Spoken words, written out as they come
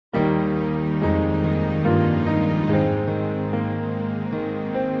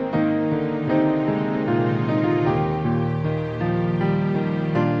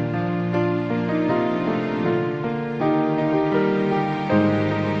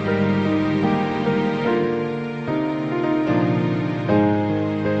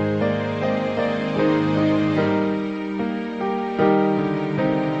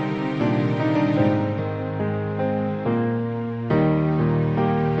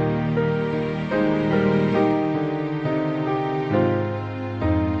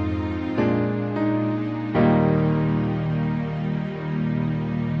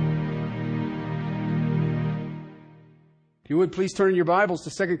you would, please turn your Bibles to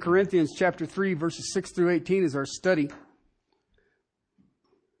 2 Corinthians chapter 3, verses 6 through 18 is our study.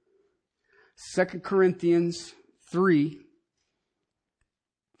 2 Corinthians 3,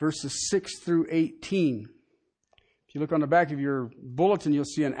 verses 6 through 18. If you look on the back of your bulletin, you'll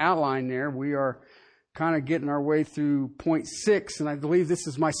see an outline there. We are kind of getting our way through point 6, and I believe this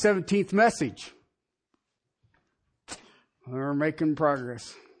is my 17th message. We're making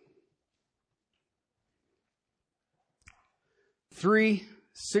progress. 3,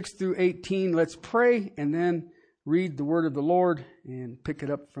 6 through 18. Let's pray and then read the word of the Lord and pick it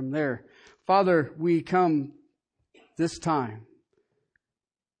up from there. Father, we come this time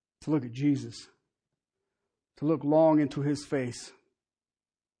to look at Jesus, to look long into His face.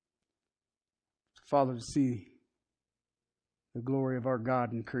 Father, to see the glory of our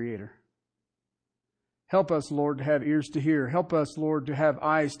God and Creator. Help us, Lord, to have ears to hear. Help us, Lord, to have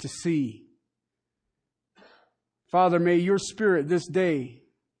eyes to see. Father, may your Spirit this day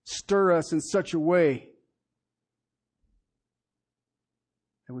stir us in such a way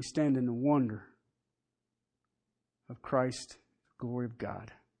that we stand in the wonder of Christ, the glory of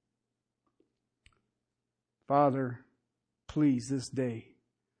God. Father, please this day,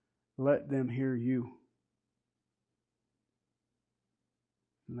 let them hear you.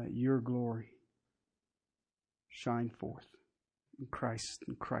 And let your glory shine forth in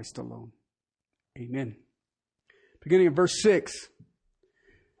Christ alone. Amen. Beginning of verse 6.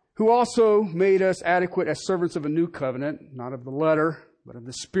 Who also made us adequate as servants of a new covenant, not of the letter, but of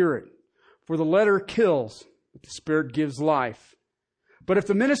the Spirit. For the letter kills, but the Spirit gives life. But if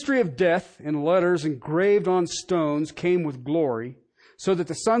the ministry of death in letters engraved on stones came with glory, so that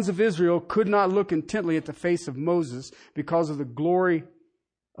the sons of Israel could not look intently at the face of Moses because of the glory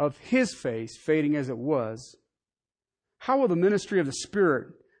of his face fading as it was, how will the ministry of the Spirit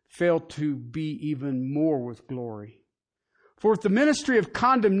fail to be even more with glory? For if the ministry of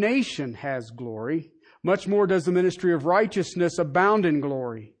condemnation has glory, much more does the ministry of righteousness abound in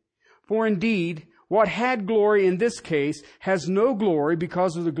glory. For indeed, what had glory in this case has no glory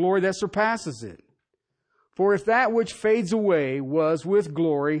because of the glory that surpasses it. For if that which fades away was with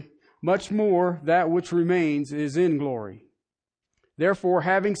glory, much more that which remains is in glory. Therefore,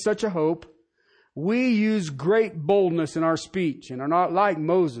 having such a hope, we use great boldness in our speech and are not like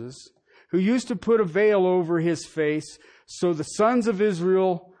Moses, who used to put a veil over his face so the sons of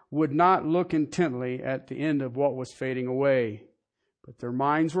Israel would not look intently at the end of what was fading away. But their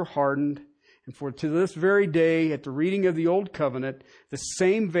minds were hardened, and for to this very day, at the reading of the Old Covenant, the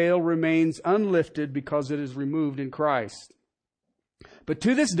same veil remains unlifted because it is removed in Christ. But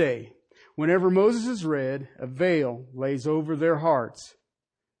to this day, whenever Moses is read, a veil lays over their hearts.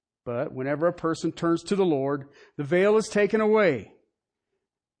 But whenever a person turns to the Lord, the veil is taken away.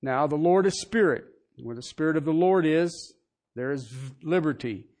 Now the Lord is Spirit. Where the Spirit of the Lord is, there is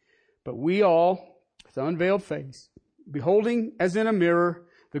liberty. But we all, with unveiled face, beholding as in a mirror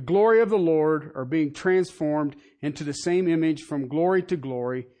the glory of the Lord, are being transformed into the same image from glory to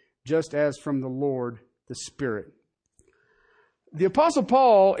glory, just as from the Lord the Spirit. The Apostle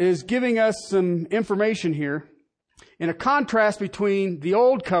Paul is giving us some information here in a contrast between the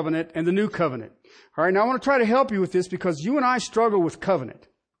Old Covenant and the New Covenant. All right, now I want to try to help you with this because you and I struggle with covenant.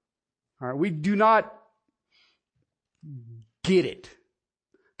 All right, we do not get it.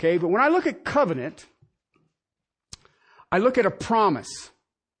 Okay, but when I look at covenant, I look at a promise.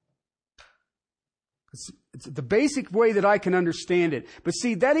 It's the basic way that I can understand it. But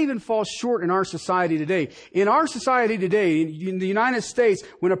see, that even falls short in our society today. In our society today, in the United States,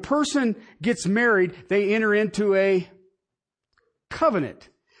 when a person gets married, they enter into a covenant.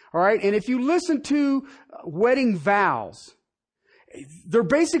 All right? And if you listen to wedding vows, they're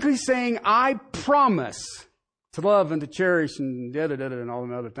basically saying, I promise to love and to cherish and and all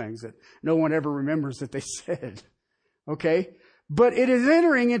the other things that no one ever remembers that they said. Okay? But it is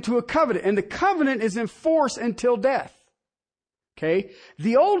entering into a covenant, and the covenant is in force until death. Okay?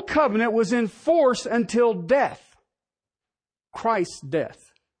 The old covenant was in force until death. Christ's death.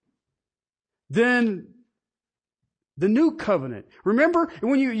 Then the new covenant. Remember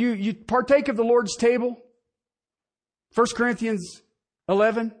when you partake of the Lord's table? 1 Corinthians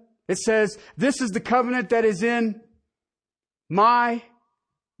 11. It says, this is the covenant that is in my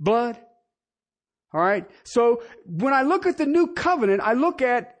blood. All right. So when I look at the new covenant, I look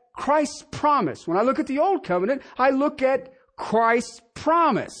at Christ's promise. When I look at the old covenant, I look at Christ's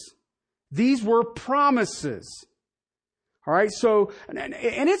promise. These were promises. All right. So, and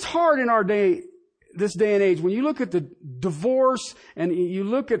it's hard in our day, this day and age, when you look at the divorce and you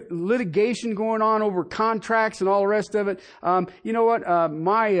look at litigation going on over contracts and all the rest of it. You know what?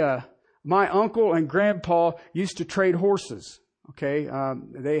 my uncle and grandpa used to trade horses. Okay.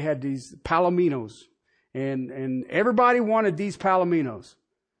 They had these palominos, and everybody wanted these palominos.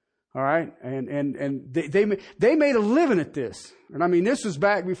 All right. And they made a living at this. And I mean, this was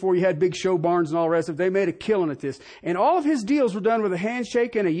back before you had big show barns and all the rest of it. They made a killing at this. And all of his deals were done with a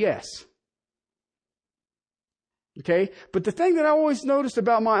handshake and a yes. Okay. But the thing that I always noticed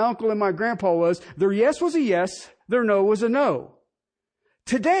about my uncle and my grandpa was their yes was a yes, their no was a no.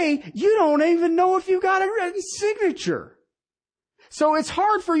 Today, you don't even know if you got a written signature. So it's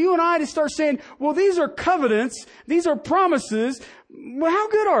hard for you and I to start saying, well, these are covenants, these are promises. Well, how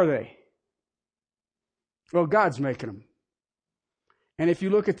good are they? Well, God's making them. And if you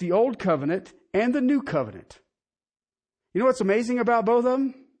look at the old covenant and the new covenant, you know what's amazing about both of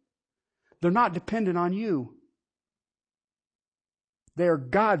them? They're not dependent on you. They are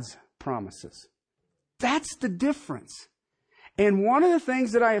God's promises. That's the difference. And one of the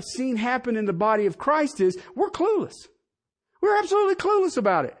things that I have seen happen in the body of Christ is we're clueless. We're absolutely clueless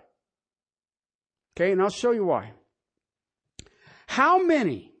about it. Okay, and I'll show you why. How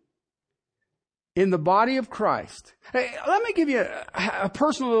many in the body of Christ? Hey, let me give you a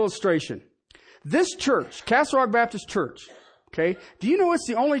personal illustration. This church, Castle Rock Baptist Church, okay, do you know it's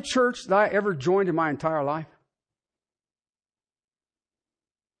the only church that I ever joined in my entire life?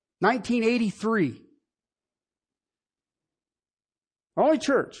 1983. Only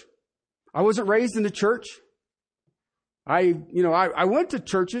church. I wasn't raised in the church. I went to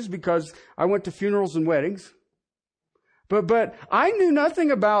churches because I went to funerals and weddings. But I knew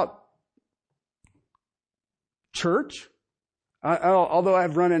nothing about church. Although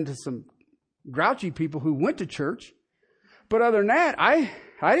I've run into some grouchy people who went to church. But other than that, I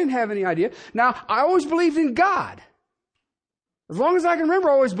didn't have any idea. Now, I always believed in God. As long as I can remember,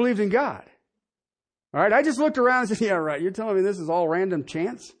 I always believed in God. All right, I just looked around and said, yeah, right, you're telling me this is all random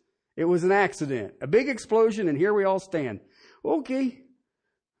chance? It was an accident, a big explosion, and here we all stand. Okay.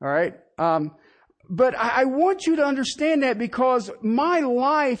 All right. But I want you to understand that because my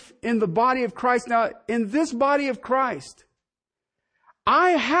life in the body of Christ, now in this body of Christ,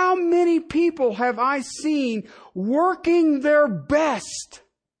 how many people have I seen working their best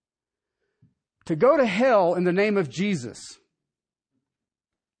to go to hell in the name of Jesus?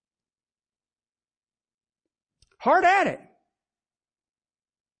 Hard at it.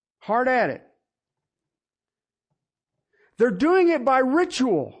 Hard at it. They're doing it by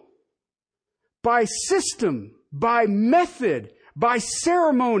ritual, by system, by method, by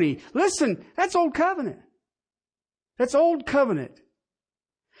ceremony. Listen, that's old covenant. That's old covenant.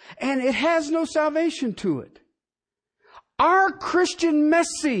 And it has no salvation to it. Our Christian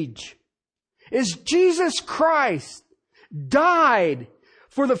message is Jesus Christ died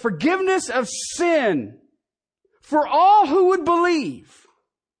for the forgiveness of sin for all who would believe.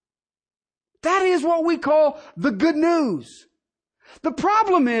 That is what we call the good news. The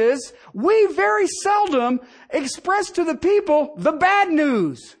problem is we very seldom express to the people the bad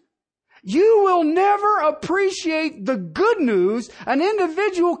news. You will never appreciate the good news. An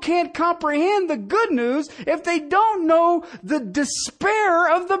individual can't comprehend the good news if they don't know the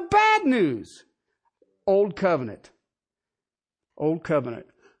despair of the bad news. Old covenant. Old covenant.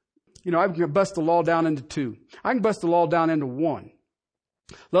 You know, I can bust the law down into two. I can bust the law down into one.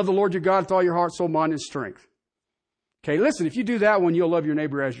 Love the Lord your God with all your heart, soul, mind, and strength. Okay, listen, if you do that one, you'll love your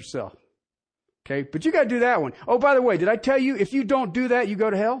neighbor as yourself. Okay, but you got to do that one. Oh, by the way, did I tell you if you don't do that, you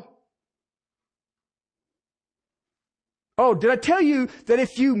go to hell? Oh, did I tell you that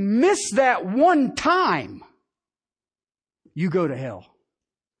if you miss that one time, you go to hell?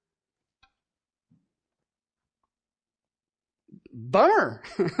 Bummer.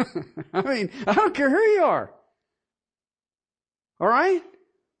 I mean, I don't care who you are. All right?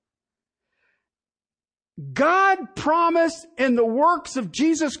 God promised in the works of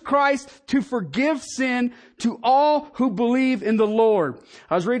Jesus Christ to forgive sin to all who believe in the Lord.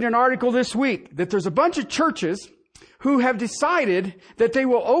 I was reading an article this week that there's a bunch of churches who have decided that they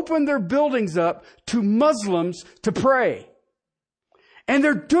will open their buildings up to Muslims to pray. And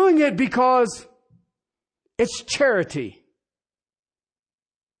they're doing it because it's charity.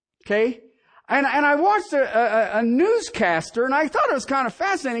 Okay? And I watched a newscaster, and I thought it was kind of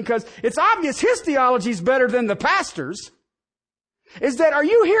fascinating because it's obvious his theology is better than the pastor's. Is that, are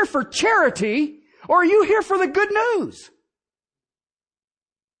you here for charity or are you here for the good news?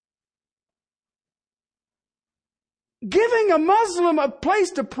 Giving a Muslim a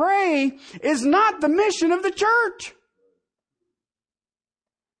place to pray is not the mission of the church.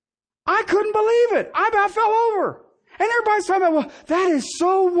 I couldn't believe it. I about fell over. And everybody's talking about, well, that is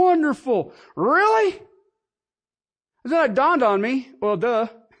so wonderful. Really? And then it dawned on me, well, duh.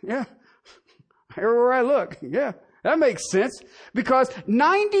 Yeah, everywhere I look. Yeah, that makes sense. Because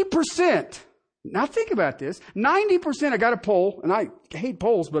 90%, now think about this, 90%, I got a poll, and I hate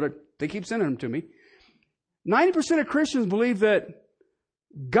polls, but they keep sending them to me. 90% of Christians believe that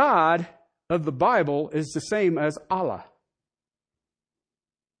God of the Bible is the same as Allah.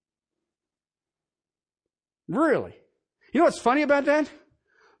 Really? You know what's funny about that?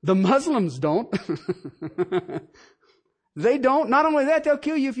 The Muslims don't. They don't. Not only that, they'll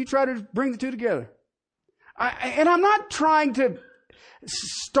kill you if you try to bring the two together. And I'm not trying to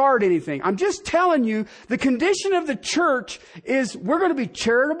start anything. I'm just telling you the condition of the church is we're going to be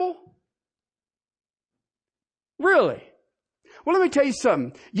charitable. Really? Well, let me tell you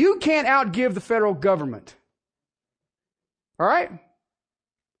something. You can't outgive the federal government. All right?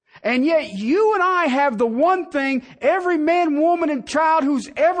 And yet you and I have the one thing every man, woman, and child who's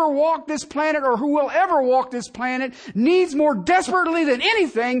ever walked this planet or who will ever walk this planet needs more desperately than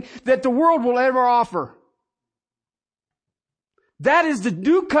anything that the world will ever offer. That is the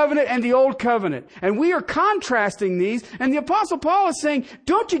new covenant and the old covenant. And we are contrasting these. And the Apostle Paul is saying,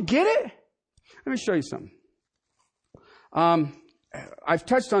 don't you get it? Let me show you something. I've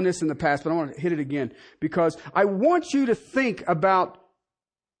touched on this in the past, but I want to hit it again because I want you to think about,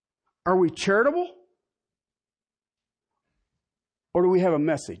 are we charitable? Or do we have a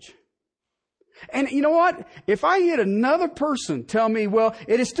message? And you know what? If I get another person tell me, well,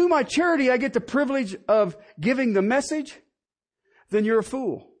 it is through my charity I get the privilege of giving the message, then you're a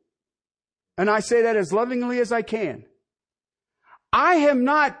fool. And I say that as lovingly as I can. I am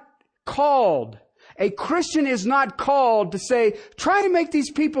not called. A Christian is not called to say, try to make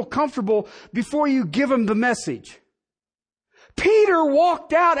these people comfortable before you give them the message. Peter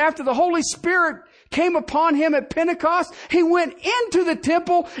walked out after the Holy Spirit came upon him at Pentecost. He went into the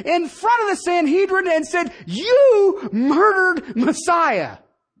temple in front of the Sanhedrin and said, you murdered Messiah.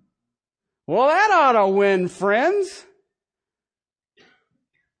 Well, that ought to win, friends.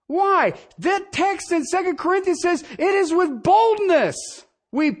 Why? That text in 2 Corinthians says, it is with boldness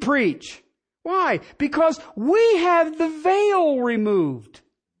we preach. Why? Because we have the veil removed.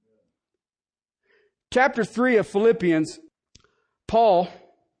 Chapter 3 of Philippians, Paul,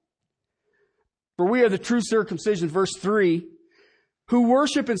 for we are the true circumcision, verse 3, who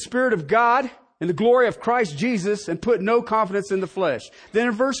worship in spirit of God and the glory of Christ Jesus and put no confidence in the flesh. Then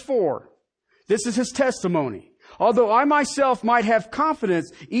in verse 4, this is his testimony. Although I myself might have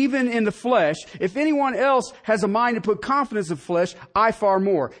confidence even in the flesh, if anyone else has a mind to put confidence in the flesh, I far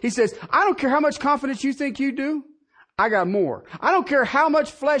more. He says, I don't care how much confidence you think you do. I got more. I don't care how much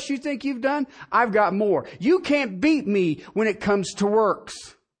flesh you think you've done. I've got more. You can't beat me when it comes to works.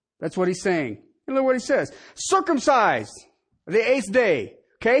 That's what he's saying. And look what he says. Circumcised the 8th day.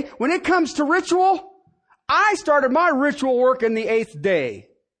 Okay. When it comes to ritual, I started my ritual work in the 8th day.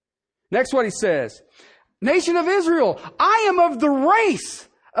 Next what he says. Nation of Israel, I am of the race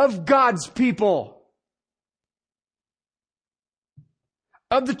of God's people.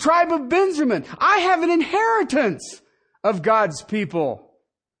 Of the tribe of Benjamin, I have an inheritance of God's people.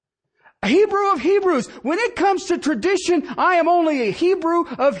 A Hebrew of Hebrews. When it comes to tradition, I am only a Hebrew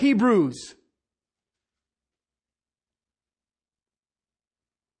of Hebrews.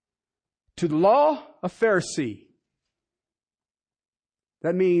 To the law, a Pharisee.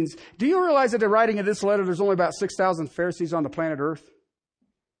 That means, do you realize that the writing of this letter, there's only about 6,000 Pharisees on the planet Earth?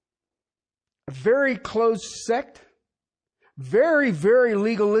 A very closed sect. Very, very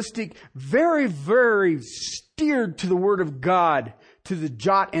legalistic. Very, very steered to the Word of God, to the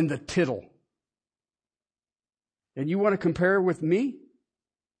jot and the tittle. And you want to compare with me?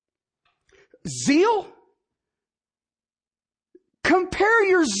 Zeal? Compare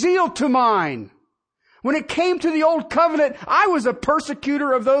your zeal to mine. When it came to the old covenant, I was a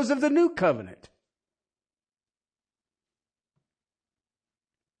persecutor of those of the new covenant.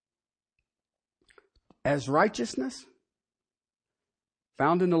 As righteousness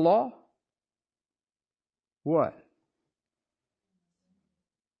found in the law, what?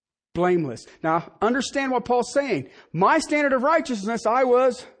 Blameless. Now, understand what Paul's saying. My standard of righteousness, I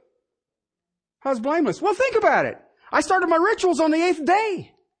was blameless. Well, think about it. I started my rituals on the 8th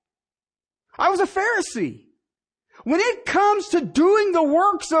day. I was a Pharisee. When it comes to doing the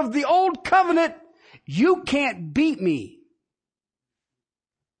works of the old covenant, you can't beat me.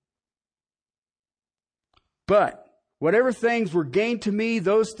 But whatever things were gained to me,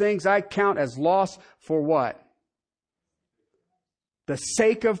 those things I count as loss for what? The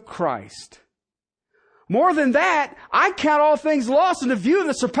sake of Christ. More than that, I count all things lost in the view of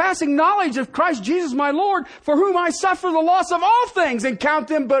the surpassing knowledge of Christ Jesus my Lord, for whom I suffer the loss of all things and count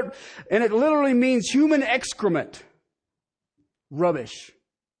them and it literally means human excrement. Rubbish.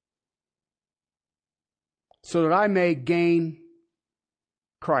 so that I may gain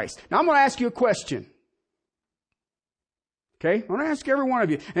Christ. Now I'm going to ask you a question. Okay? I'm going to ask every one of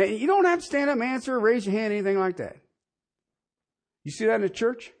you. And you don't have to stand up and answer, raise your hand, anything like that. You see that in the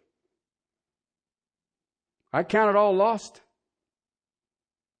church? I count it all lost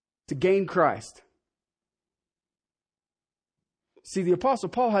to gain Christ. See, the Apostle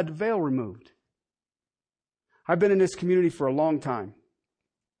Paul had the veil removed. I've been in this community for a long time.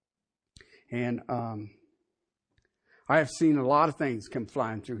 And I have seen a lot of things come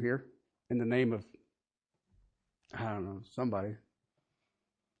flying through here in the name of, I don't know, somebody.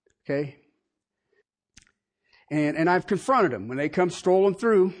 Okay? And I've confronted them. When they come strolling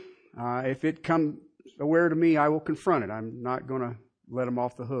through, if it comes aware to me, I will confront it. I'm not going to let them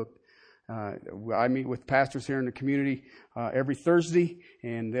off the hook. I meet with pastors here in the community every Thursday,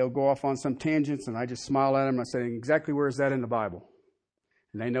 and they'll go off on some tangents, and I just smile at them. I say, exactly where is that in the Bible?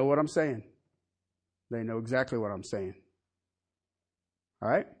 And they know what I'm saying. They know exactly what I'm saying. All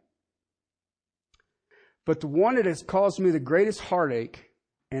right? But the one that has caused me the greatest heartache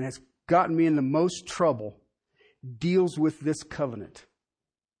and has gotten me in the most trouble deals with this covenant.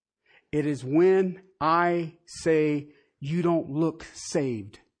 It is when I say, you don't look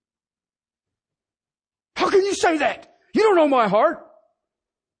saved. How can you say that? You don't know my heart.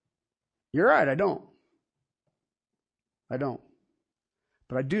 You're right, I don't.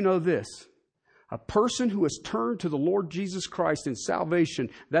 But I do know this. A person who has turned to the Lord Jesus Christ in salvation,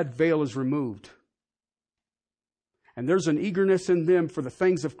 that veil is removed. And there's an eagerness in them for the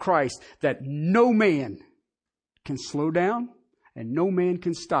things of Christ that no man can slow down and no man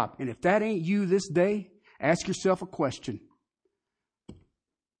can stop. And if that ain't you this day, ask yourself a question.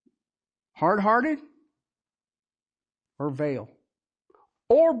 Hard-hearted or veil?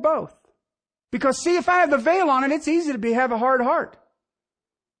 Or both? Because see, if I have the veil on it, it's easy to have a hard heart.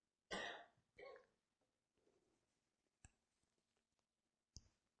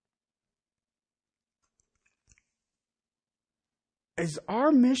 Is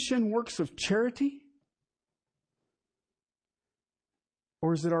our mission works of charity?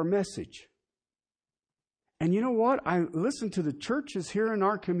 Or is it our message? And you know what? I listen to the churches here in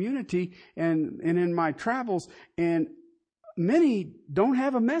our community and in my travels, and many don't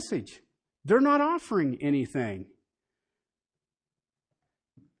have a message. They're not offering anything.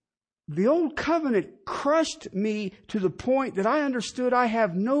 The old covenant crushed me to the point that I understood I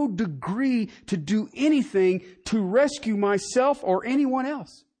have no degree to do anything to rescue myself or anyone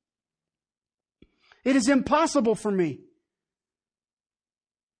else. It is impossible for me.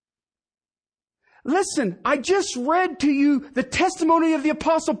 Listen, I just read to you the testimony of the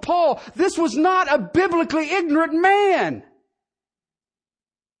Apostle Paul. This was not a biblically ignorant man.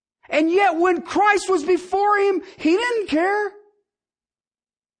 And yet when Christ was before him, he didn't care.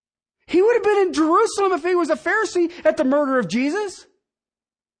 He would have been in Jerusalem if he was a Pharisee at the murder of Jesus.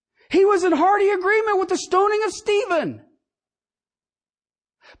 He was in hearty agreement with the stoning of Stephen.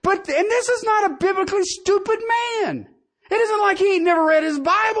 And this is not a biblically stupid man. It isn't like he never read his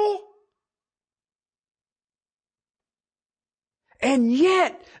Bible. And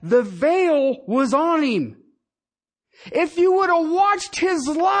yet, the veil was on him. If you would have watched his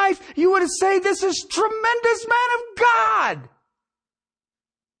life, you would have said, this is tremendous man of God.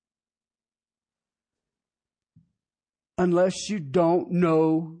 Unless you don't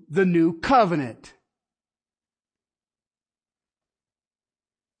know the new covenant.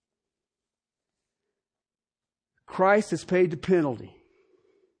 Christ has paid the penalty.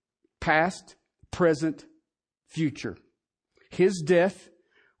 Past, present, future. His death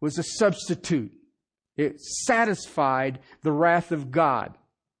was a substitute. It satisfied the wrath of God.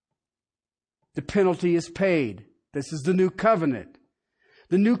 The penalty is paid. This is the new covenant.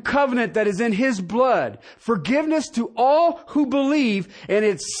 The new covenant that is in His blood. Forgiveness to all who believe, and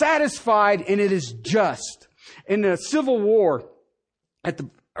it's satisfied and it is just. In the Civil War, at the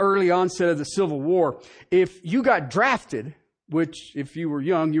early onset of the Civil War, if you got drafted, which if you were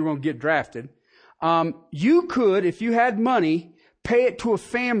young, you were going to get drafted, you could, if you had money, pay it to a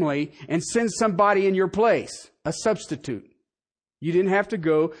family and send somebody in your place, a substitute. You didn't have to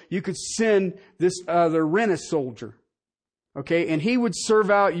go. You could send this other, rent a soldier. Okay, and he would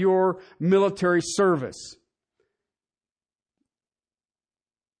serve out your military service.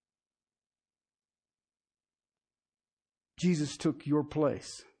 Jesus took your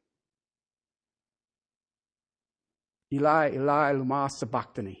place. Eli, Eli, lama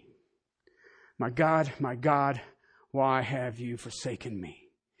sabachthani. My God, why have you forsaken me?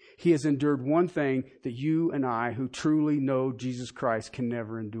 He has endured one thing that you and I, who truly know Jesus Christ, can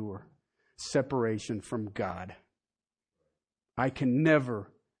never endure. Separation from God. I can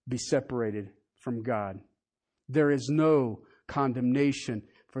never be separated from God. There is no condemnation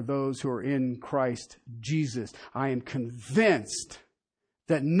for those who are in Christ Jesus. I am convinced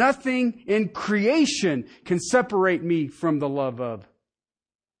that nothing in creation can separate me from the love of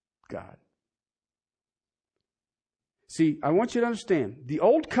God. See, I want you to understand, the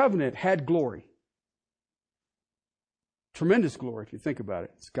old covenant had glory. Tremendous glory, if you think about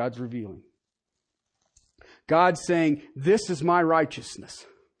it. It's God's revealing. God saying, this is my righteousness.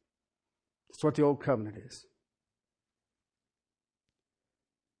 That's what the old covenant is.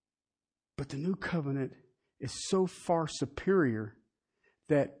 But the new covenant is so far superior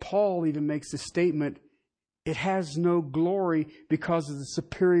that Paul even makes the statement, it has no glory because of the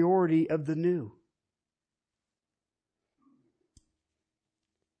superiority of the new.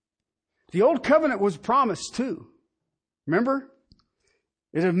 The old covenant was promised too. Remember?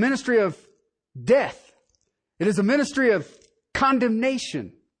 It is a ministry of death. It is a ministry of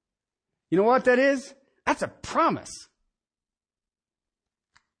condemnation. You know what that is? That's a promise.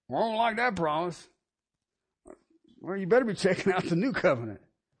 Well, I don't like that promise. Well, you better be checking out the new covenant.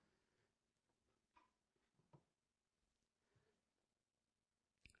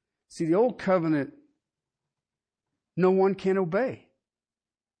 See, the old covenant, no one can obey.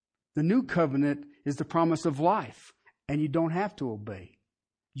 The new covenant is the promise of life, and you don't have to obey.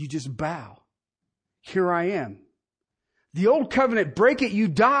 You just bow. Here I am. The old covenant, break it, you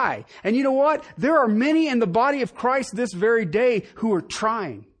die. And you know what? There are many in the body of Christ this very day who are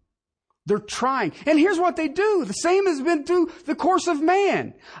trying. They're trying. And here's what they do. The same has been through the course of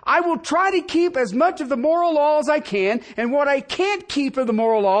man. I will try to keep as much of the moral law as I can. And what I can't keep of the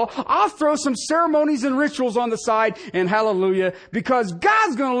moral law, I'll throw some ceremonies and rituals on the side and hallelujah. Because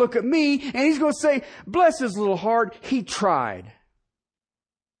God's going to look at me and He's going to say, bless his little heart. He tried.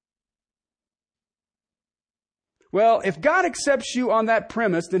 Well, if God accepts you on that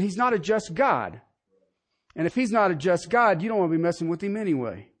premise, then He's not a just God. And if He's not a just God, you don't want to be messing with Him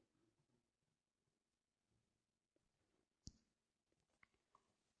anyway.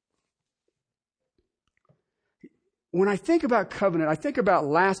 When I think about covenant, I think about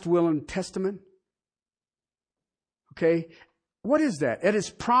last will and testament. Okay? What is that? It is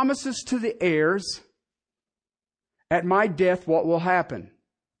promises to the heirs. At my death, what will happen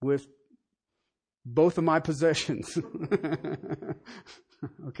with both of my possessions?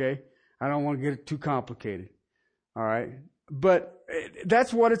 Okay? I don't want to get it too complicated. All right? But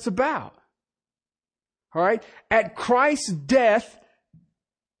that's what it's about. All right? At Christ's death,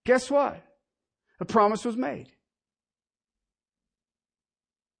 guess what? A promise was made.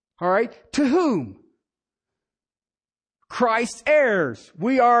 All right? To whom? Christ's heirs.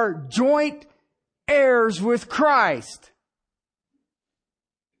 We are joint heirs with Christ.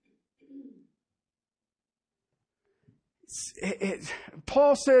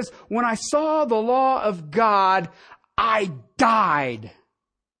 Paul says, when I saw the law of God, I died.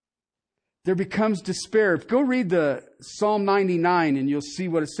 There becomes despair. Go read the Psalm 99 and you'll see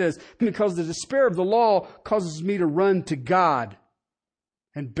what it says. Because the despair of the law causes me to run to God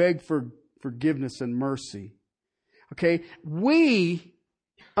and beg for forgiveness and mercy. Okay? We,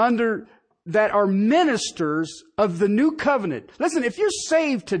 under that are ministers of the new covenant. Listen, if you're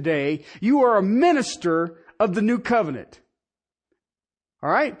saved today, you are a minister of the new covenant. All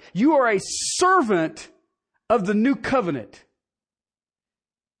right? You are a servant of the new covenant.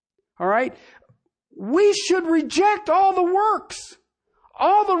 All right? We should reject all the works,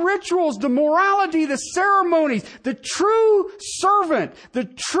 all the rituals, the morality, the ceremonies. The true servant,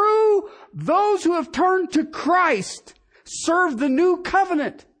 those who have turned to Christ, serve the new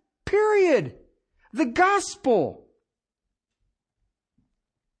covenant. Period. The gospel.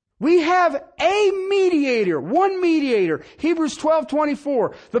 We have a mediator, one mediator. Hebrews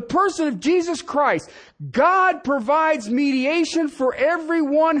 12:24. The person of Jesus Christ. God provides mediation for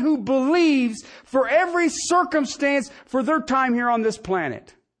everyone who believes, for every circumstance, for their time here on this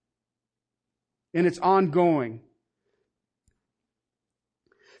planet. And it's ongoing.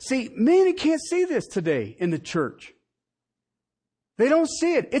 See, many can't see this today in the church. They don't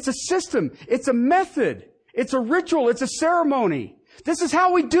see it. It's a system. It's a method. It's a ritual. It's a ceremony. This is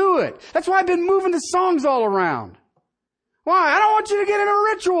how we do it. That's why I've been moving the songs all around. Why? I don't want you to get into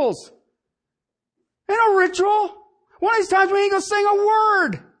rituals. Ain't no ritual. One of these times we ain't going to sing a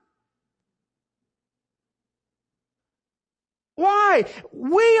word. Why?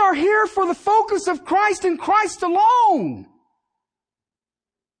 We are here for the focus of Christ and Christ alone.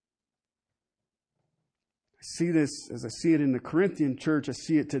 I see this as I see it in the Corinthian church. I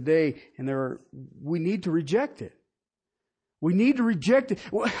see it today, and we need to reject it. We need to reject it.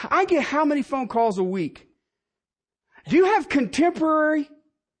 I get how many phone calls a week? Do you have contemporary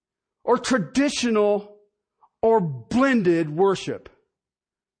or traditional or blended worship.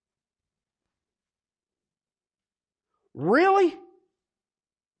 Really?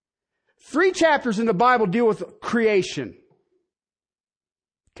 3 chapters in the Bible deal with creation.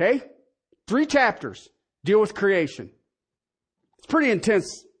 Okay? 3 chapters deal with creation. It's pretty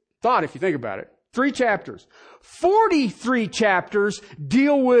intense thought if you think about it. 3 chapters. 43 chapters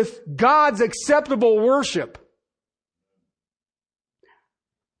deal with God's acceptable worship.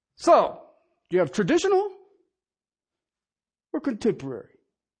 So, do you have traditional or contemporary?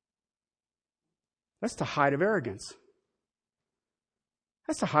 That's the height of arrogance.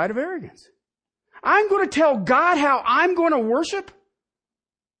 That's the height of arrogance. I'm going to tell God how I'm going to worship?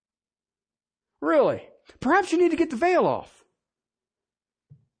 Really? Perhaps you need to get the veil off.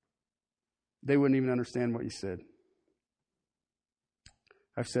 They wouldn't even understand what you said.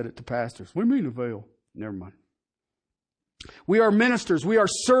 I've said it to pastors. What do you mean a veil? Never mind. We are ministers. We are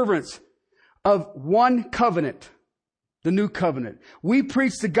servants of one covenant, the new covenant. We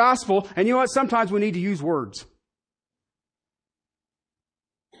preach the gospel, and you know what? Sometimes we need to use words.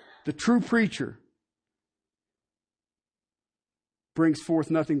 The true preacher brings forth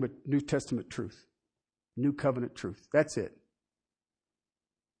nothing but New Testament truth, New Covenant truth. That's it.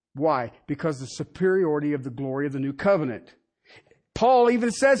 Why? Because the superiority of the glory of the New Covenant. Paul even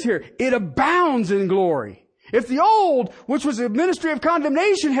says here, it abounds in glory. If the old, which was a ministry of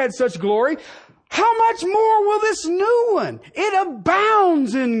condemnation, had such glory, how much more will this new one? It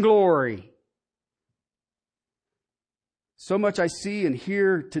abounds in glory. So much I see and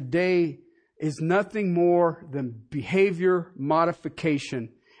hear today is nothing more than behavior modification,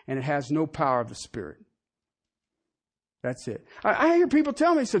 and it has no power of the Spirit. That's it. I hear people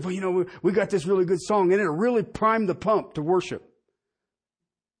tell me, well, you know, we got this really good song, and it'll really prime the pump to worship.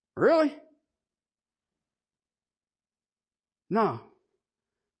 Really? No.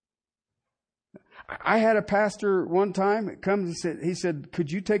 I had a pastor one time come and he said,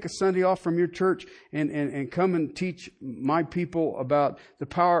 could you take a Sunday off from your church and come and teach my people about the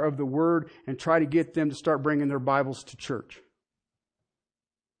power of the Word and try to get them to start bringing their Bibles to church?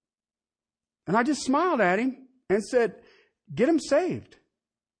 And I just smiled at him and said, get them saved.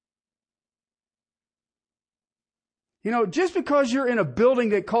 You know, just because you're in a building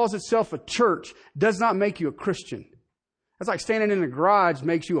that calls itself a church does not make you a Christian. That's like standing in a garage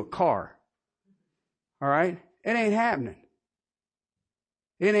makes you a car. All right? It ain't happening.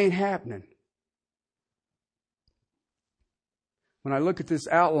 It ain't happening. When I look at this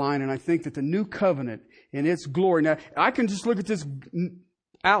outline and I think that the new covenant in its glory, now I can just look at this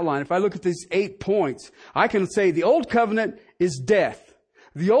outline. If I look at these 8 points, I can say the old covenant is death.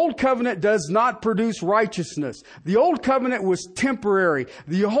 The old covenant does not produce righteousness. The old covenant was temporary.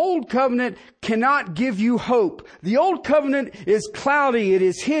 The old covenant cannot give you hope. The old covenant is cloudy. It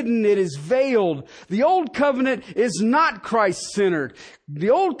is hidden. It is veiled. The old covenant is not Christ-centered.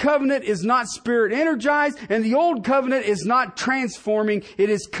 The old covenant is not Spirit energized, and the old covenant is not transforming. It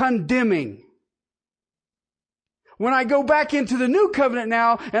is condemning. When I go back into the new covenant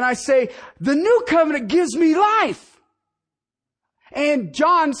now and I say, the new covenant gives me life. And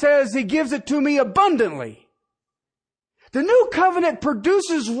John says he gives it to me abundantly. The new covenant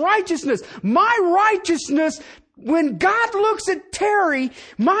produces righteousness. My righteousness, when God looks at Terry,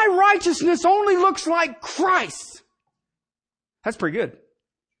 my righteousness only looks like Christ. That's pretty good.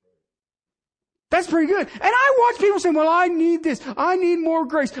 That's pretty good. And I watch people saying, well, I need this. I need more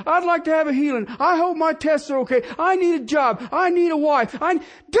grace. I'd like to have a healing. I hope my tests are okay. I need a job. I need a wife.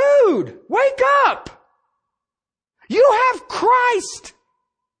 Dude, wake up. You have Christ.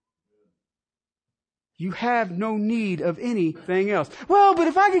 You have no need of anything else. Well, but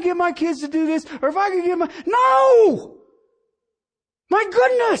if I could get my kids to do this, or if I could get No! My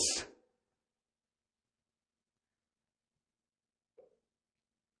goodness!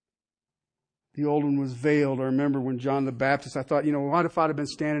 The old one was veiled. I remember when John the Baptist, I thought, what if I'd have been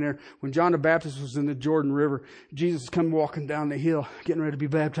standing there when John the Baptist was in the Jordan River, Jesus come walking down the hill, getting ready to be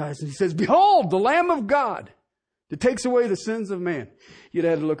baptized, and he says, behold, the Lamb of God that takes away the sins of man. You'd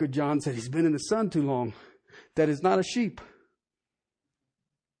have to look at John and say, he's been in the sun too long. That is not a sheep.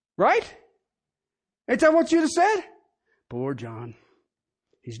 Right? Ain't that what you'd have said? Poor John.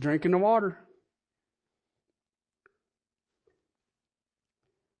 He's drinking the water.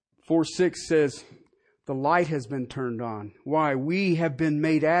 4:6 says, the light has been turned on. Why? We have been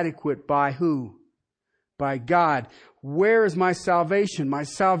made adequate by who? By God. Where is my salvation? My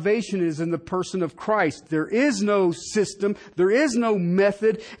salvation is in the person of Christ. There is no system. There is no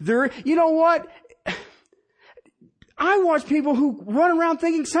method. You know what? I watch people who run around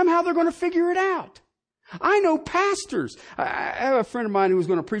thinking somehow they're going to figure it out. I know pastors. I have a friend of mine who was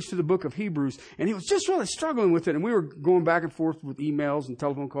going to preach to the book of Hebrews, and he was just really struggling with it. And we were going back and forth with emails and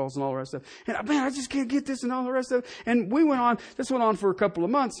telephone calls and all the rest of it. And man, I just can't get this and all the rest of it. And this went on for a couple of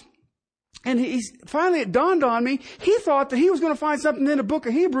months. And finally it dawned on me, he thought that he was going to find something in the book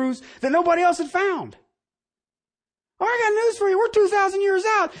of Hebrews that nobody else had found. Oh, I got news for you. We're 2,000 years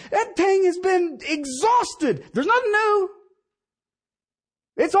out. That thing has been exhausted. There's nothing new.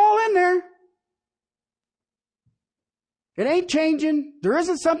 It's all in there. It ain't changing. There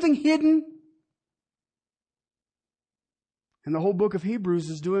isn't something hidden. And the whole book of Hebrews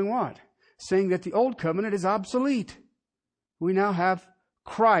is doing what? Saying that the old covenant is obsolete. We now have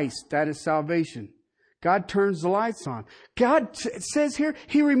Christ. That is salvation. God turns the lights on. God says here,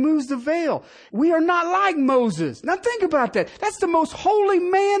 He removes the veil. We are not like Moses. Now think about that. That's the most holy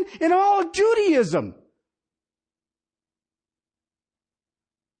man in all of Judaism.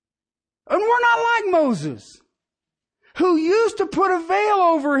 And we're not like Moses, who used to put a veil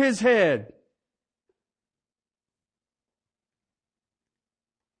over his head.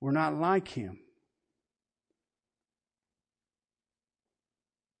 We're not like him.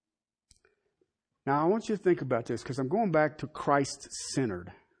 Now, I want you to think about this, because I'm going back to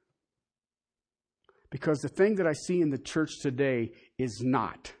Christ-centered. Because the thing that I see in the church today is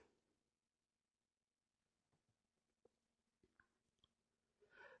not.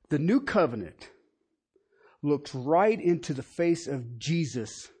 The new covenant looks right into the face of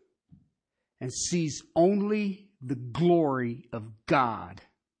Jesus and sees only the glory of God.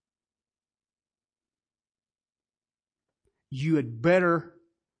 You had better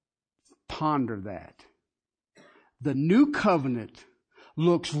ponder that. The new covenant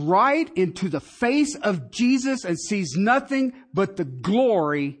looks right into the face of Jesus and sees nothing but the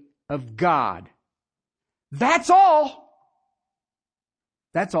glory of God. That's all.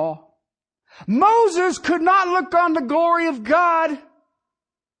 That's all. Moses could not look on the glory of God.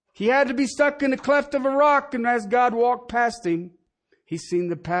 He had to be stuck in the cleft of a rock, and as God walked past him, he seen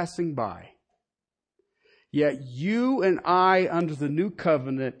the passing by. Yet you and I, under the new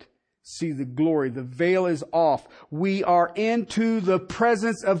covenant, see the glory. The veil is off. We are into the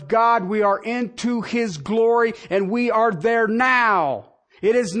presence of God. We are into His glory, and we are there now.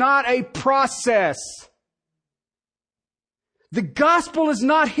 It is not a process. The gospel is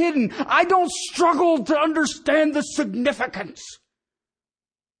not hidden. I don't struggle to understand the significance.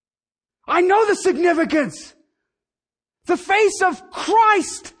 I know the significance. The face of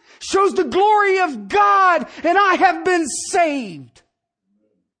Christ shows the glory of God, and I have been saved.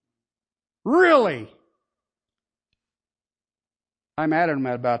 Really? I'm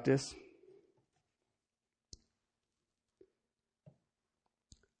adamant about this.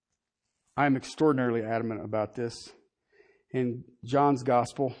 I'm extraordinarily adamant about this. In John's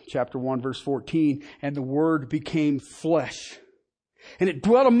Gospel, chapter 1, verse 14, and the Word became flesh, and it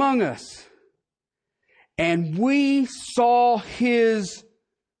dwelt among us, and we saw His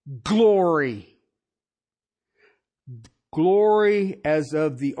glory. Glory as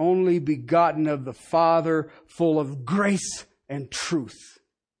of the only begotten of the Father, full of grace and truth.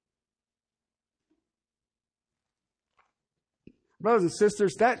 Brothers and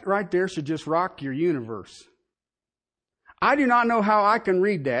sisters, that right there should just rock your universe. I do not know how I can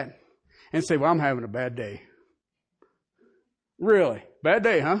read that and say, well, I'm having a bad day. Really? Bad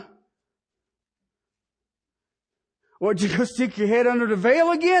day, huh? What, you go stick your head under the veil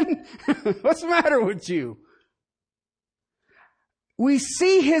again? What's the matter with you? We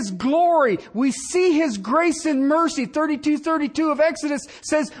see His glory. We see His grace and mercy. 32:32 of Exodus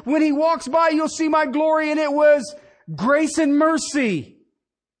says, when He walks by, you'll see my glory, and it was grace and mercy.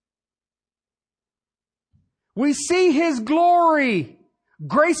 We see His glory,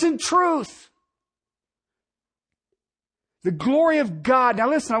 grace and truth. The glory of God. Now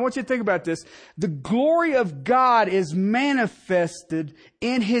listen, I want you to think about this. The glory of God is manifested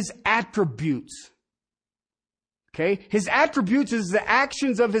in His attributes. Okay? His attributes is the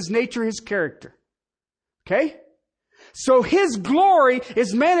actions of His nature, His character. Okay? So His glory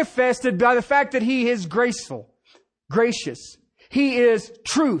is manifested by the fact that He is graceful, gracious. He is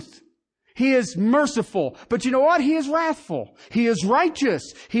truth. He is merciful. But you know what? He is wrathful. He is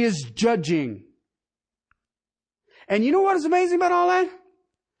righteous. He is judging. And you know what is amazing about all that?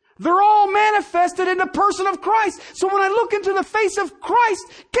 They're all manifested in the person of Christ. So when I look into the face of Christ,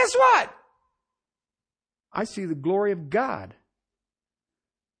 guess what? I see the glory of God.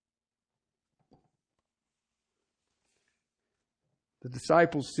 The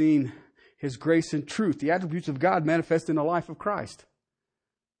disciples seen His grace and truth, the attributes of God manifest in the life of Christ.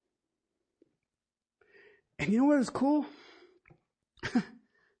 And you know what is cool?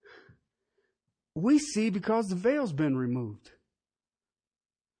 we see because the veil's been removed.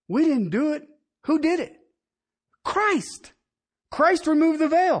 We didn't do it. Who did it? Christ. Christ removed the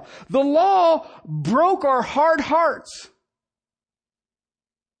veil. The law broke our hard hearts.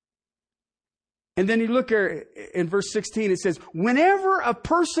 And then you look here in verse 16, it says, whenever a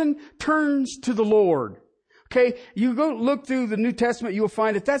person turns to the Lord. Okay, you go look through the New Testament, you will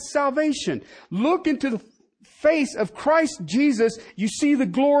find that that's salvation. Look into the face of Christ Jesus, you see the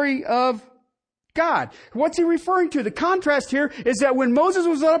glory of God. What's he referring to? The contrast here is that when Moses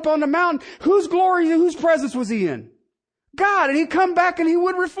was up on the mountain, whose glory, whose presence was he in? God. And he'd come back and he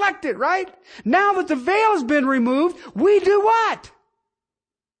would reflect it, right? Now that the veil has been removed, we do what?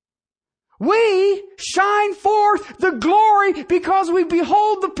 We shine forth the glory because we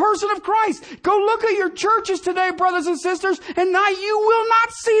behold the person of Christ. Go look at your churches today, brothers and sisters, and now you will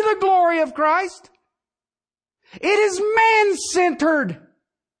not see the glory of Christ. It is man-centered.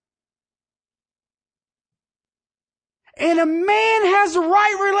 And a man has a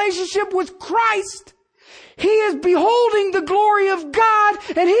right relationship with Christ. He is beholding the glory of God,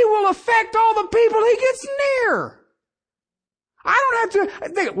 and he will affect all the people he gets near. I don't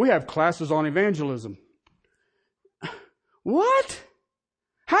have to. We have classes on evangelism. What?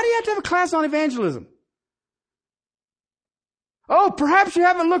 How do you have to have a class on evangelism? Oh, perhaps you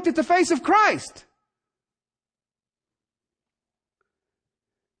haven't looked at the face of Christ.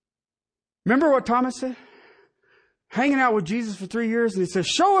 Remember what Thomas said? Hanging out with Jesus for 3 years, and he says,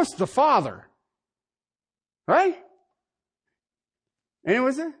 show us the Father. Right? And it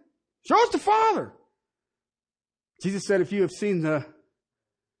was there. Show us the Father. Jesus said, if you have seen the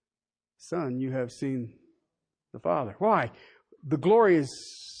Son, you have seen the Father. Why? The glory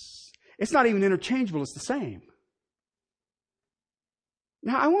is, it's not even interchangeable, it's the same.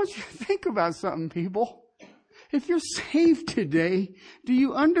 Now, I want you to think about something, people. If you're saved today, do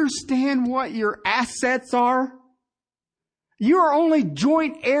you understand what your assets are? You are only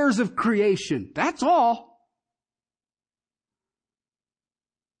joint heirs of creation. That's all.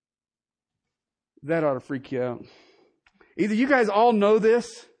 That ought to freak you out. Either you guys all know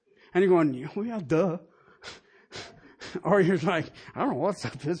this, and you're going, well, yeah, duh. Or you're like, I don't know what's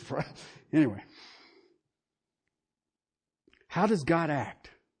up this for. Anyway. How does God act?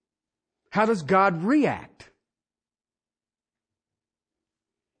 How does God react?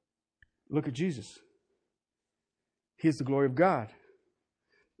 Look at Jesus. He is the glory of God.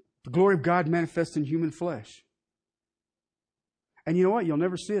 The glory of God manifests in human flesh. And you know what? You'll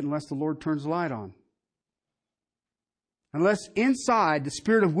never see it unless the Lord turns the light on. Unless inside the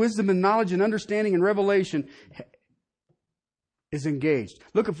spirit of wisdom and knowledge and understanding and revelation is engaged.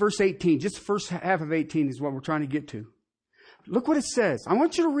 Look at verse 18. Just the first half of 18 is what we're trying to get to. Look what it says. I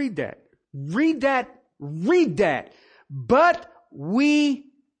want you to read that. Read that. Read that. But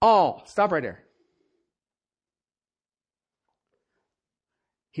we all. Stop right there.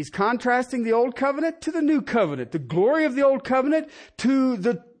 He's contrasting the old covenant to the new covenant. The glory of the old covenant to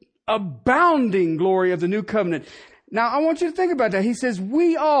the abounding glory of the new covenant. Now, I want you to think about that. He says,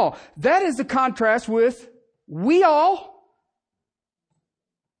 we all. That is the contrast with we all.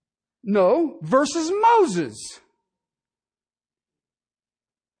 No, versus Moses.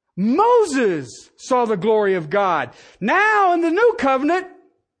 Moses saw the glory of God. Now, in the new covenant,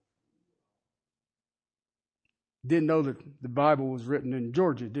 didn't know that the Bible was written in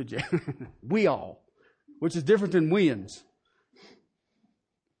Georgia, did you? We all, which is different than weans.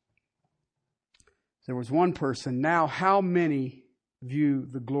 There was one person. Now, how many view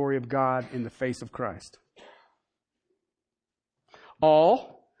the glory of God in the face of Christ?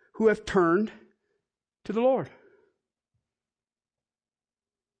 All who have turned to the Lord.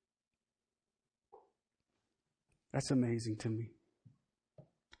 That's amazing to me.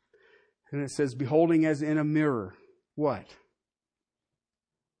 And it says, beholding as in a mirror. What?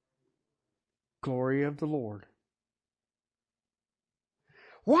 Glory of the Lord.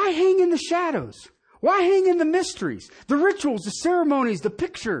 Why hang in the shadows? Why hang in the mysteries, the rituals, the ceremonies, the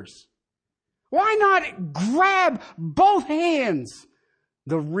pictures? Why not grab both hands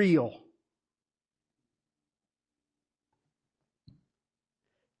the real?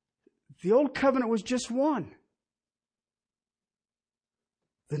 The old covenant was just one.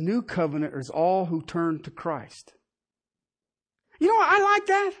 The new covenant is all who turn to Christ. You know what? I like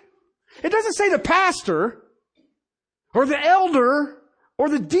that. It doesn't say the pastor or the elder or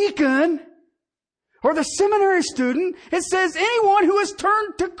the deacon or the seminary student. It says anyone who has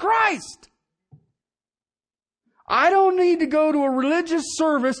turned to Christ. I don't need to go to a religious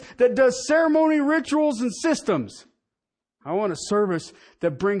service that does ceremony, rituals, and systems. I want a service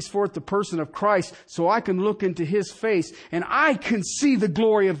that brings forth the person of Christ so I can look into His face and I can see the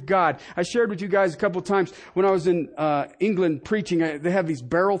glory of God. I shared with you guys a couple of times when I was in England preaching. They have these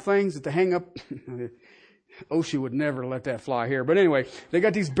barrel things that they hang up. Oshie would never let that fly here. But anyway, they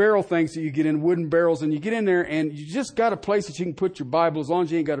got these barrel things that you get in, wooden barrels, and you get in there and you just got a place that you can put your Bible as long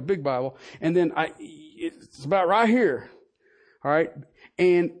as you ain't got a big Bible. And then it's about right here. All right.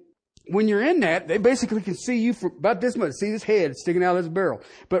 And when you're in that, they basically can see you from about this much. See this head sticking out of this barrel.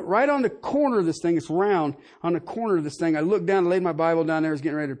 But right on the corner of this thing, it's round, on the corner of this thing, I looked down, laid my Bible down there, I was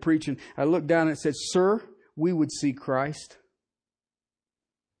getting ready to preach, and I looked down and it said, "Sir, we would see Christ."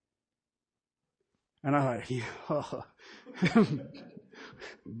 And I thought, yeah,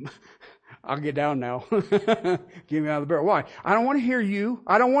 I'll get down now. Get me out of the barrel. Why? I don't want to hear you.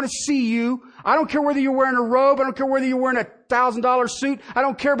 I don't want to see you. I don't care whether you're wearing a robe. I don't care whether you're wearing a $1,000 suit. I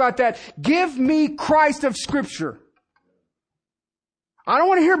don't care about that. Give me Christ of Scripture. I don't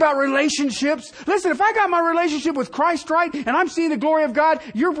want to hear about relationships. Listen, if I got my relationship with Christ right and I'm seeing the glory of God,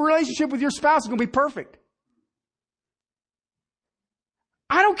 your relationship with your spouse is going to be perfect.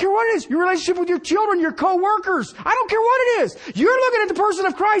 I don't care what it is. Your relationship with your children, your co-workers. I don't care what it is. You're looking at the person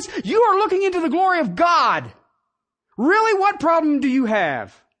of Christ. You are looking into the glory of God. Really, what problem do you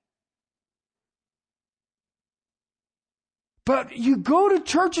have? But you go to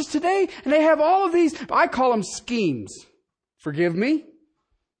churches today and they have all of these, I call them schemes. Forgive me,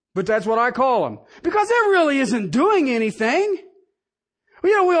 but that's what I call them. Because it really isn't doing anything.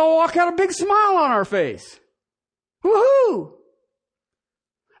 You know, we all walk out a big smile on our face. Woohoo!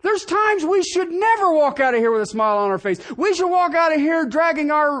 There's times we should never walk out of here with a smile on our face. We should walk out of here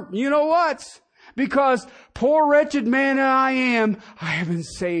dragging our you-know-whats. Because poor wretched man I am, I have been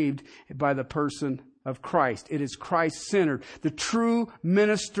saved by the person of Christ. It is Christ-centered. The true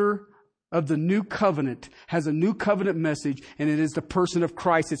minister of the new covenant has a new covenant message, and it is the person of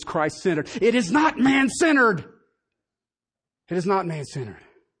Christ. It's Christ-centered. It is not man-centered. It is not man-centered.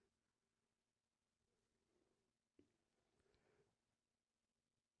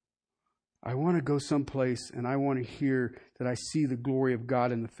 I want to go someplace and I want to hear that I see the glory of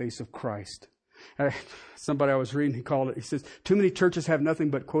God in the face of Christ. Somebody I was reading, he called it, he says, too many churches have nothing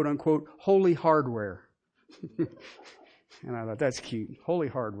but quote unquote holy hardware. And I thought, that's cute. Holy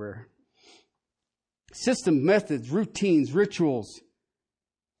hardware. System, methods, routines, rituals.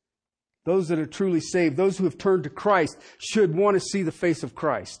 Those that are truly saved, those who have turned to Christ, should want to see the face of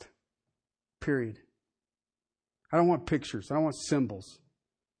Christ. Period. I don't want pictures. I don't want symbols.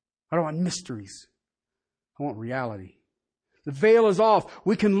 I don't want mysteries. I want reality. The veil is off.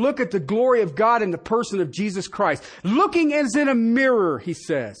 We can look at the glory of God in the person of Jesus Christ. Looking as in a mirror, he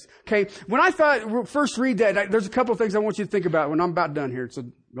says. Okay, when I first read that, there's a couple of things I want you to think about when I'm about done here, so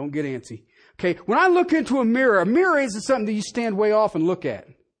don't get antsy. Okay, when I look into a mirror isn't something that you stand way off and look at.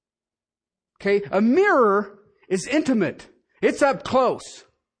 Okay, a mirror is intimate. It's up close.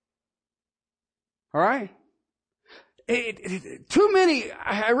 All right? Too many,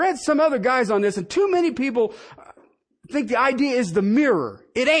 I read some other guys on this, and too many people think the idea is the mirror.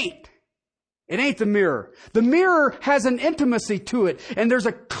 It ain't. It ain't the mirror. The mirror has an intimacy to it, and there's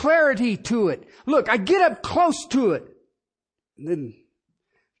a clarity to it. Look, I get up close to it. And then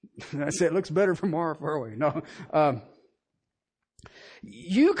I say it looks better from far away. No.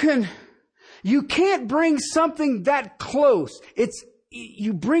 You can't bring something that close.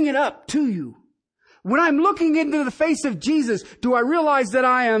 You bring it up to you. When I'm looking into the face of Jesus, do I realize that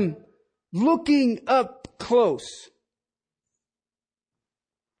I am looking up close?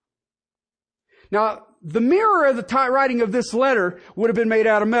 Now, the mirror of the writing of this letter would have been made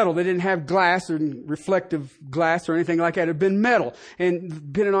out of metal. They didn't have glass or reflective glass or anything like that. It had been metal.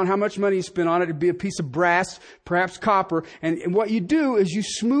 And depending on how much money you spent on it, it'd be a piece of brass, perhaps copper. And what you do is you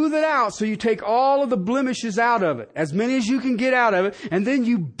smooth it out so you take all of the blemishes out of it, as many as you can get out of it, and then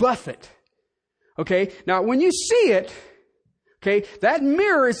you buff it. Okay, now when you see it, okay, that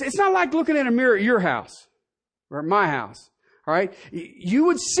mirror it's not like looking in a mirror at your house or at my house. All right, you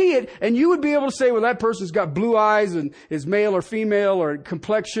would see it and you would be able to say, well, that person's got blue eyes and is male or female or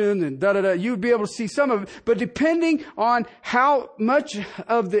complexion and da-da-da. You would be able to see some of it. But depending on how much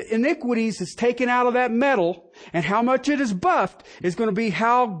of the iniquities is taken out of that metal and how much it is buffed is going to be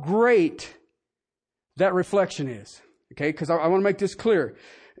how great that reflection is. Okay, because I want to make this clear.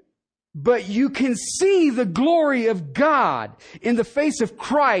 But you can see the glory of God in the face of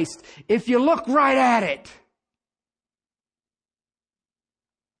Christ if you look right at it.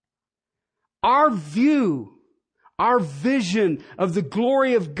 Our view, our vision of the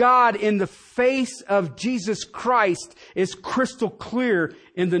glory of God in the face of Jesus Christ is crystal clear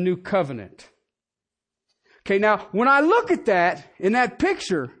in the new covenant. Okay, now, when I look at that, in that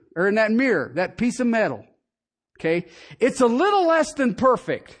picture, or in that mirror, that piece of metal, okay, it's a little less than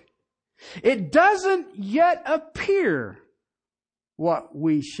perfect. It doesn't yet appear what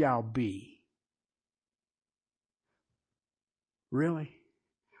we shall be. Really?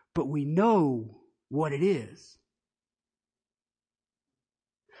 But we know what it is.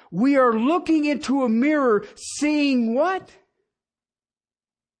 We are looking into a mirror, seeing what?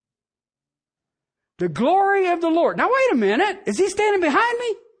 The glory of the Lord. Now wait a minute. Is He standing behind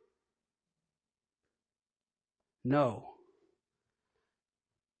me? No.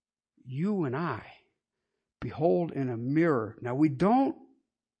 You and I behold in a mirror. Now we don't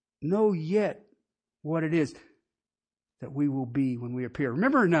know yet what it is that we will be when we appear.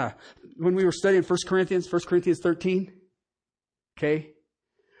 Remember when we were studying 1 Corinthians 13? Okay?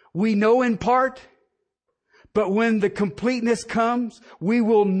 We know in part, but when the completeness comes, we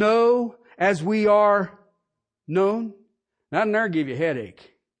will know as we are known. That never give you a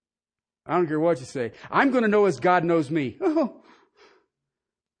headache. I don't care what you say. I'm going to know as God knows me. Oh.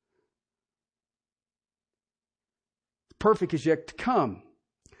 Perfect is yet to come.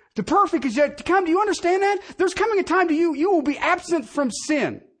 The perfect is yet to come. Do you understand that? There's coming a time to you will be absent from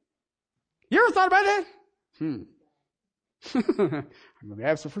sin. You ever thought about that? I'm going to be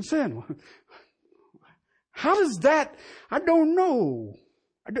absent from sin. How does that? I don't know.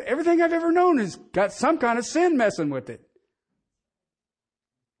 Everything I've ever known has got some kind of sin messing with it.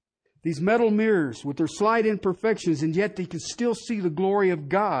 These metal mirrors with their slight imperfections, and yet they can still see the glory of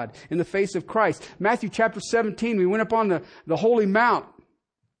God in the face of Christ. Matthew chapter 17, we went up on the Holy Mount,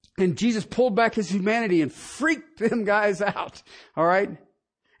 and Jesus pulled back His humanity and freaked them guys out. All right?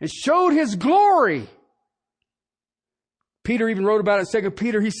 And showed His glory. Peter even wrote about it in 2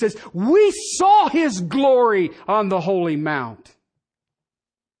 Peter. He says, we saw His glory on the Holy Mount.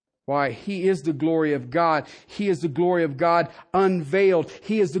 Why? He is the glory of God. He is the glory of God unveiled.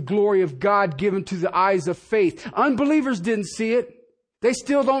 He is the glory of God given to the eyes of faith. Unbelievers didn't see it. They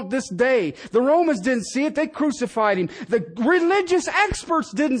still don't this day. The Romans didn't see it. They crucified Him. The religious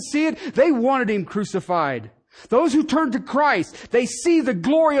experts didn't see it. They wanted Him crucified. Those who turn to Christ, they see the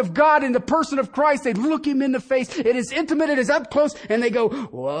glory of God in the person of Christ. They look Him in the face. It is intimate. It is up close. And they go,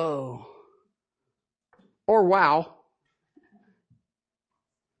 whoa. Or wow.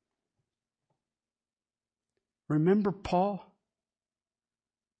 Remember Paul?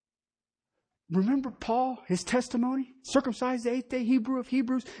 Remember Paul, his testimony? Circumcised the 8th day, Hebrew of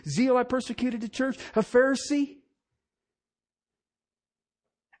Hebrews, zeal I persecuted the church, a Pharisee.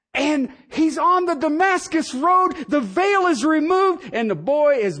 And he's on the Damascus road, the veil is removed, and the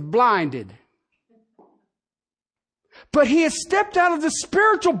boy is blinded. But he has stepped out of the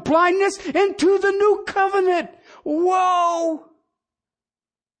spiritual blindness into the new covenant. Whoa!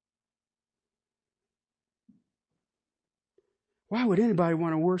 Why would anybody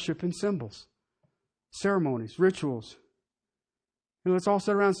want to worship in symbols, ceremonies, rituals? Let's all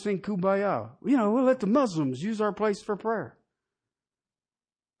sit around and sing Kumbaya. We'll let the Muslims use our place for prayer.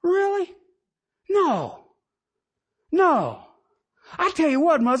 Really? No. I tell you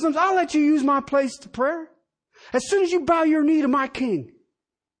what, Muslims, I'll let you use my place to prayer as soon as you bow your knee to my king.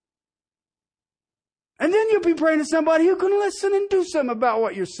 And then you'll be praying to somebody who can listen and do something about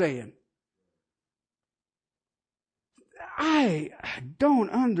what you're saying. I don't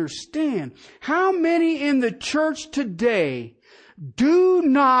understand how many in the church today do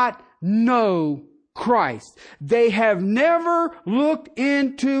not know Christ. They have never looked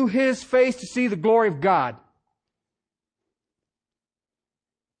into His face to see the glory of God.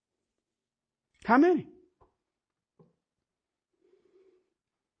 How many?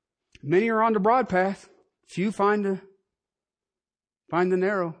 Many are on the broad path. Few find the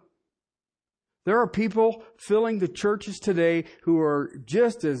narrow. There are people filling the churches today who are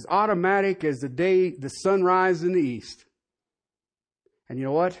just as automatic as the day the sun rises in the east. And you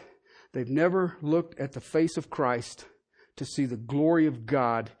know what? They've never looked at the face of Christ to see the glory of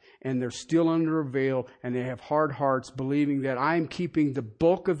God, and they're still under a veil, and they have hard hearts believing that I'm keeping the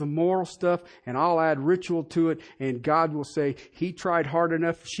bulk of the moral stuff and I'll add ritual to it, and God will say, he tried hard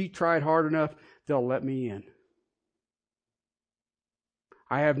enough, she tried hard enough, they'll let me in.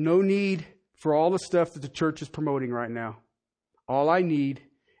 I have no need for all the stuff that the church is promoting right now. All I need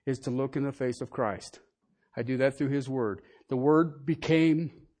is to look in the face of Christ. I do that through His Word. The Word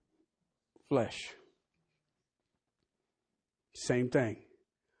became flesh. Same thing.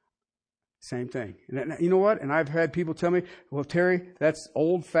 And you know what? And I've had people tell me, well, Terry, that's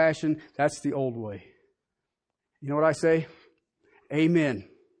old-fashioned. That's the old way. You know what I say? Amen.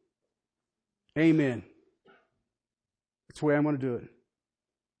 That's the way I'm going to do it.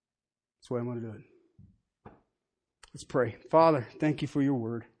 Let's pray. Father, thank you for your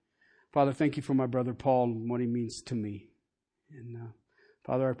word. Father, thank you for my brother Paul and what he means to me. And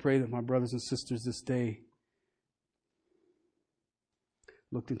Father, I pray that my brothers and sisters this day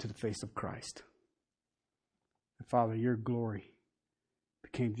looked into the face of Christ. And Father, your glory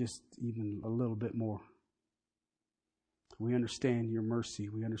became just even a little bit more. We understand your mercy.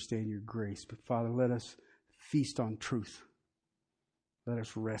 We understand your grace. But Father, let us feast on truth. Let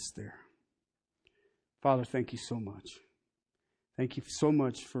us rest there. Father, thank you so much. Thank you so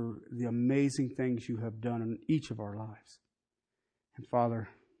much for the amazing things you have done in each of our lives. And Father,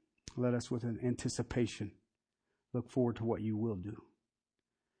 let us with an anticipation look forward to what you will do.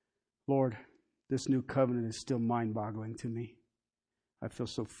 Lord, this new covenant is still mind-boggling to me. I feel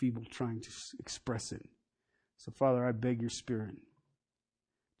so feeble trying to express it. So Father, I beg your Spirit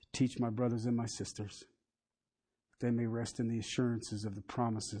to teach my brothers and my sisters that they may rest in the assurances of the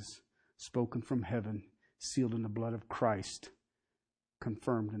promises spoken from heaven, sealed in the blood of Christ,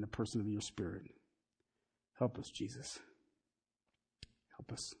 confirmed in the person of your Spirit. Help us, Jesus.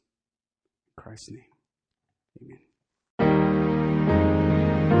 Help us. In Christ's name, amen.